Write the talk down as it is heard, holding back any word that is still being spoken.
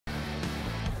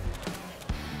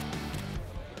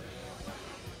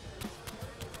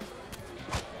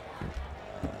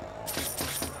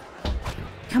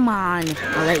Come on,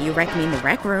 I'll let you wreck me in the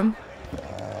rec room.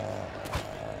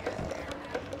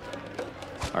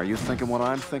 Are you thinking what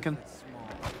I'm thinking?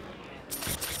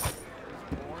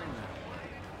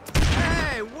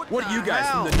 Hey, what are you guys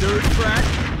from the nerd frat?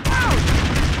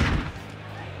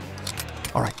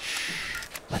 All right, shh.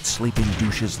 Let sleeping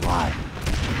douches lie.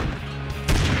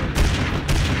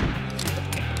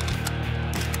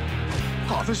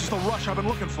 Oh, this is the rush I've been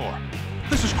looking for.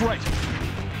 This is great.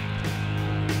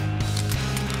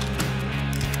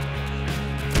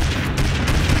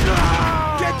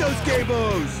 Get those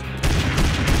gabos!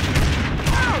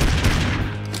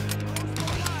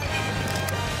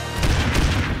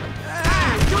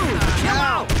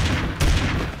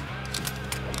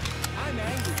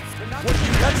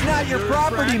 That's not your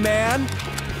property, man!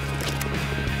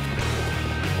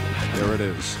 There it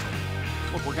is.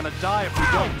 Look, we're gonna die if we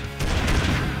don't.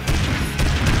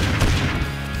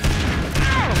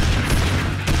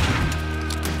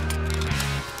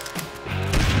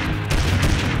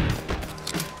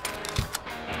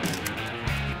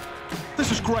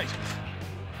 This is great.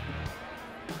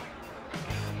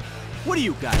 What are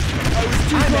you guys? I was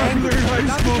too popular in high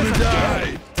school to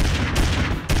die.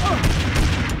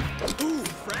 Ooh,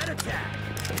 frat attack!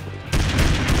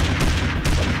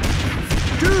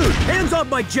 Dude, hands off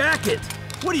my jacket!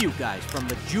 What are you guys, from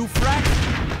the Jew frat?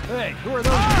 Hey, who are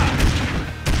those?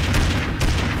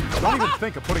 Don't even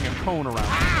think of putting a cone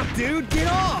around. Dude, get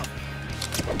off!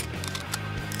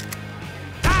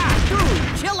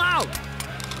 Dude, chill out!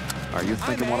 Are you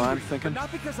thinking what I'm thinking? But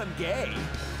not because I'm gay.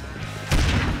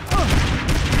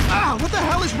 What the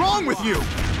hell is wrong with you?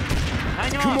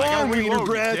 Hang on, Come on, wiener reload,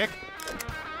 bread. dick.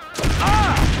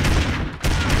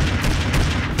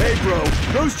 Hey, bro,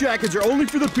 those jackets are only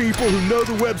for the people who know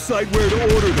the website where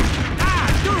to order them.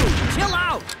 Dude, chill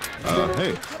out!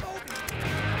 Hey.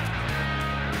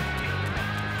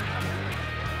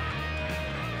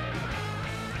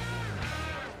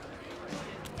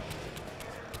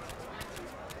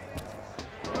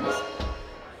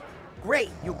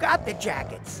 Great, you got the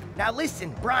jackets. Now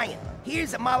listen, Brian,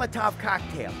 here's a Molotov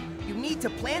cocktail. You need to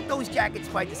plant those jackets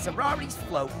by the sorority's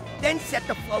float, then set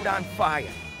the float on fire.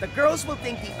 The girls will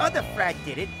think the other frat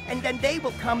did it, and then they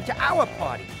will come to our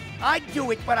party. I'd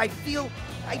do it, but I feel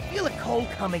a cold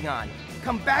coming on.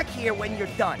 Come back here when you're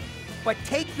done. But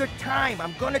take your time,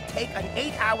 I'm gonna take an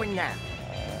 8-hour nap.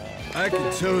 I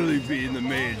could totally be in the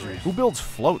majors. Who builds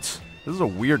floats? This is a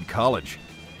weird college.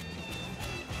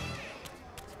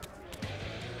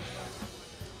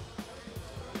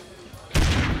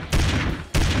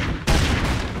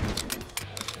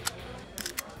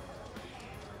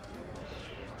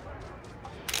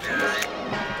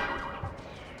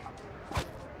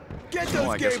 Get Oh, those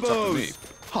I guess it's up to me. gabos!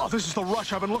 Oh, this is the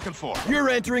rush I've been looking for. You're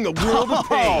entering a world of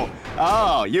pain.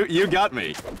 Oh, you got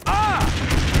me.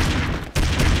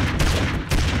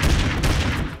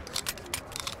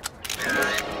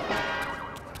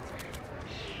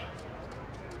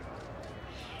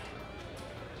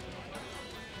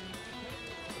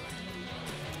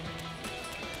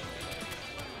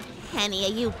 Any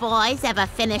of you boys ever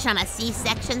finish on a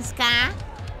C-section scar?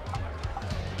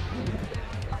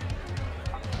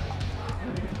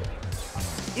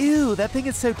 Ew, that thing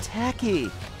is so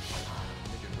tacky.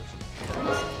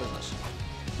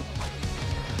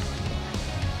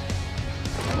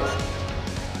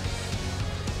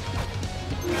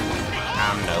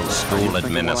 I'm no school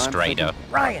administrator.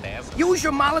 Ryan, use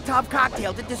your Molotov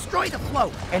cocktail to destroy the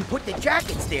float, and put the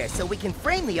jackets there so we can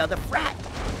frame the other frat.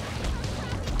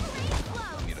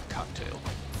 I need a cocktail.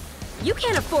 You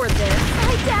can't afford this.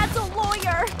 My dad's a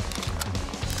lawyer.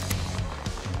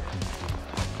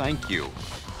 Thank you.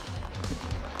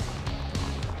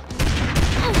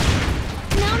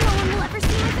 Now no one will ever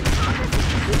see my photography.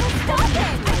 People stop it.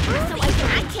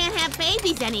 I can't have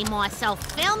babies anymore, so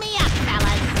fill me up,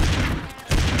 fellas.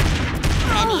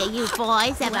 Any of you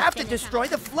boys You ever have to finish destroy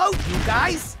the float, you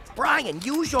guys. Brian,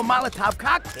 use your Molotov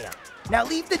cocktail. Now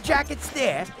leave the jackets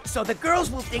there, so the girls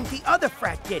will think the other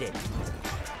frat did it.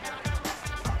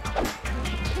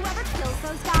 Whoever kills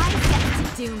those guys gets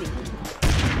to do me.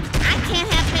 I can't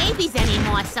have babies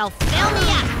anymore, so fill me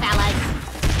up, fellas.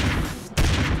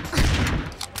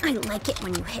 I like it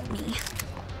when you hit me.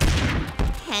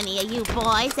 Any of you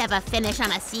boys ever finish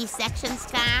on a C-section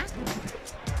scar?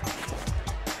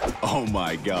 Oh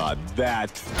my God,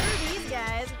 that. Screw these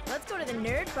guys. Let's go to the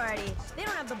nerd party. They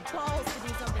don't have the balls to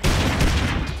do something.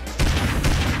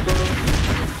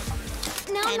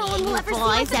 Now Any no of one will you ever see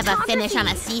my boys ever finish on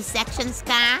a photography. C-section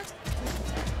scar?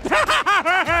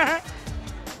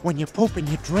 When you poop in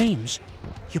your dreams,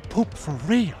 you poop for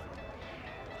real.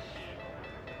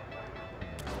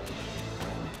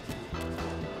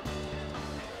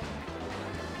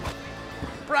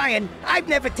 Brian, I've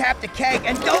never tapped a keg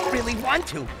and don't really want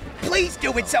to. Please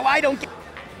do it so I don't get...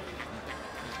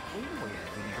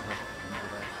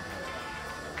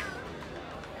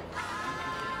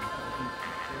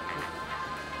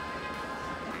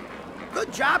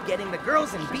 Good job getting the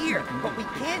girls in beer, but we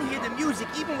can't hear the music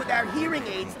even with our hearing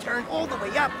aids turned all the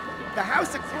way up. The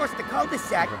house across the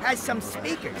cul-de-sac has some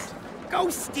speakers. Go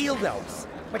steal those.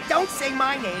 But don't say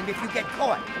my name if you get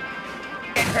caught.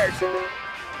 It hurts.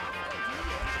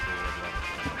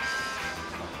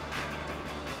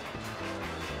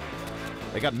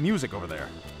 They got music over there.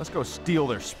 Let's go steal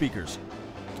their speakers.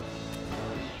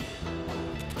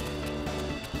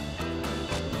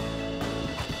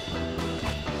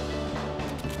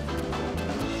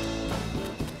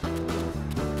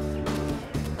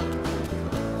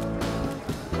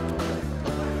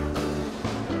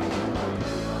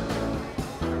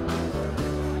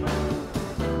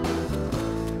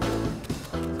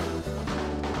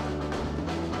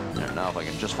 Now, if I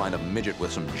can just find a midget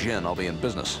with some gin, I'll be in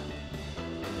business.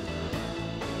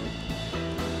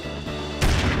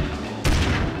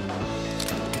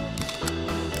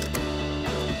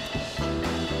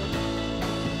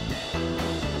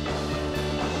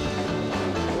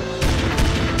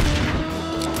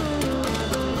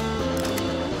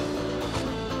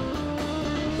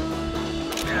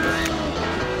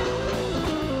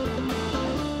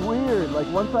 Weird, like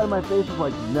one side of my face is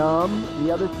like numb,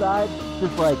 the other side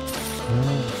just like...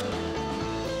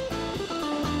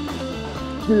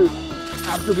 Dude,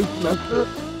 after this semester,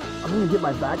 I'm gonna get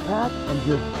my backpack and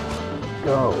just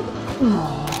go.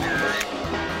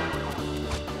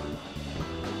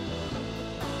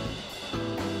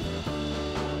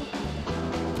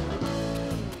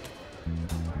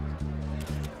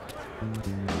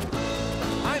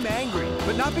 I'm angry,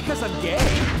 but not because I'm gay.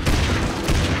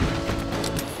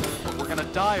 But we're gonna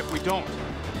die if we don't.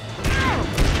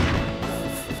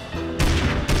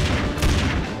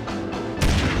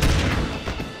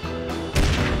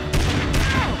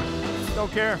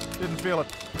 Don't care. Didn't feel it.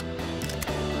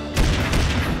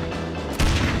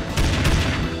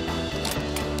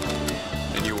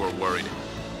 And you were worried.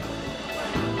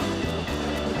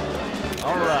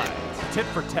 All right. Tit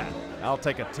for tat. I'll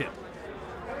take a tip.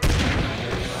 The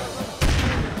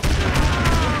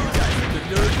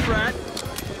nerd frat?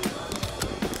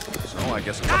 So I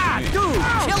guess it's up to me. Dude,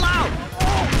 chill out!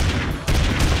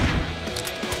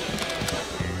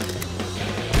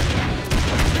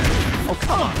 Oh,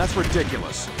 come on, that's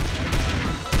ridiculous.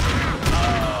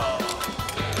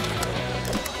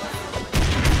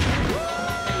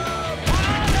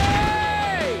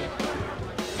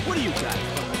 What are you guys,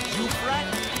 from the Jew frat?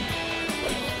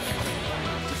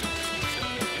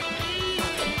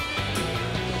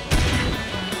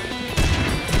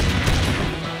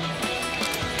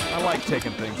 I like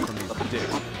taking things from these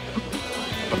dicks.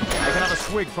 I can have a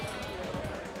swig from...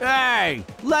 Hey!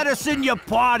 Let us in your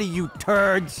party, you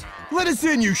turds! Let us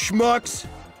in, you schmucks!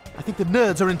 I think the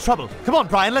nerds are in trouble. Come on,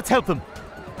 Brian, let's help them.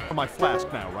 For my flask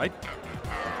now, right?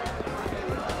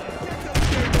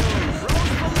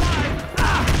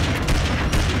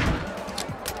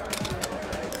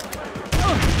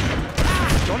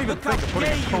 Don't even think of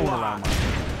putting a cone around my...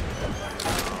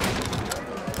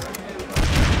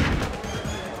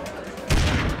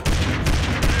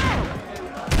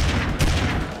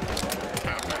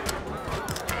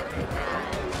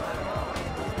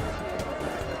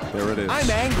 There it is. I'm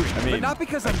angry, but not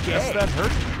because I'm gay. Does that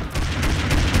hurt?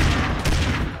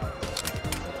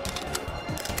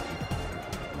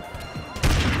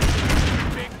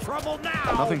 Big trouble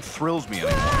now! Nothing thrills me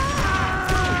anymore.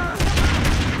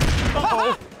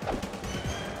 Uh-oh.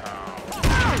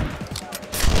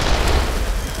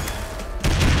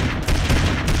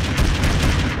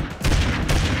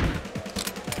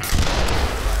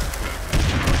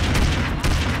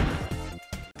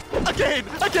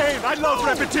 Again! I love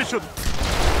repetition!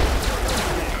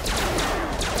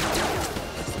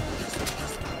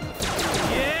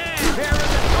 Yeah! Hair of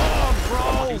the dog,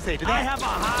 bro! do you say to that? I have a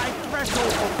high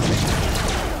threshold.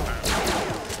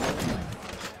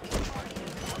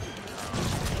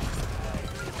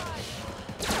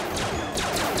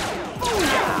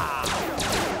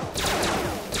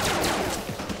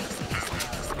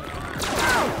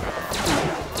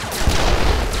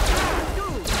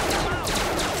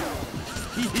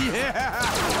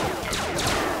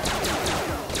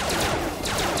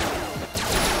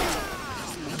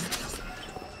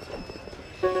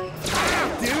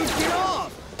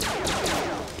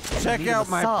 Check out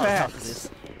my packs.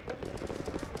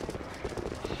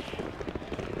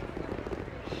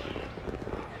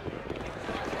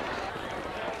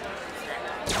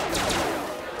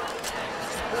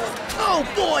 Oh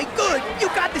Oh boy, good! You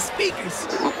got the speakers!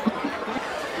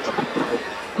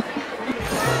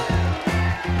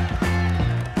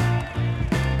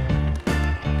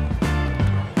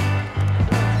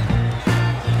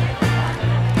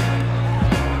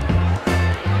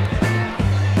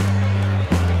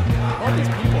 All these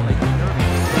people make me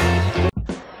nervous.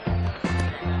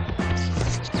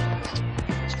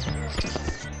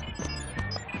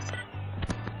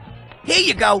 Here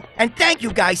you go, and thank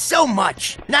you guys so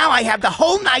much. Now I have the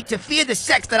whole night to fear the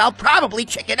sex that I'll probably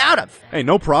chicken out of. Hey,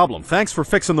 no problem. Thanks for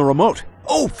fixing the remote.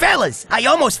 Oh, fellas, I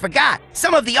almost forgot.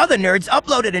 Some of the other nerds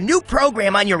uploaded a new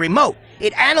program on your remote.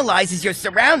 It analyzes your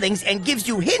surroundings and gives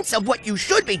you hints of what you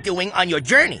should be doing on your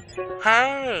journey.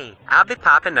 Hey, I'll be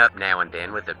popping up now and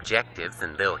then with objectives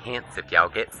and little hints if y'all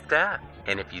get stuck.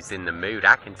 And if you's in the mood,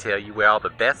 I can tell you where all the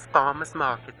best farmers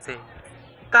markets is.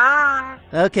 Bye!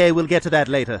 Okay, we'll get to that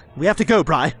later. We have to go,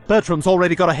 Bri. Bertram's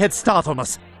already got a head start on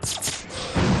us.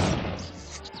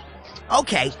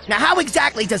 Okay, now how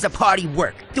exactly does a party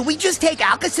work? Do we just take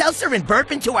Alka-Seltzer and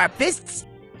burp into our fists?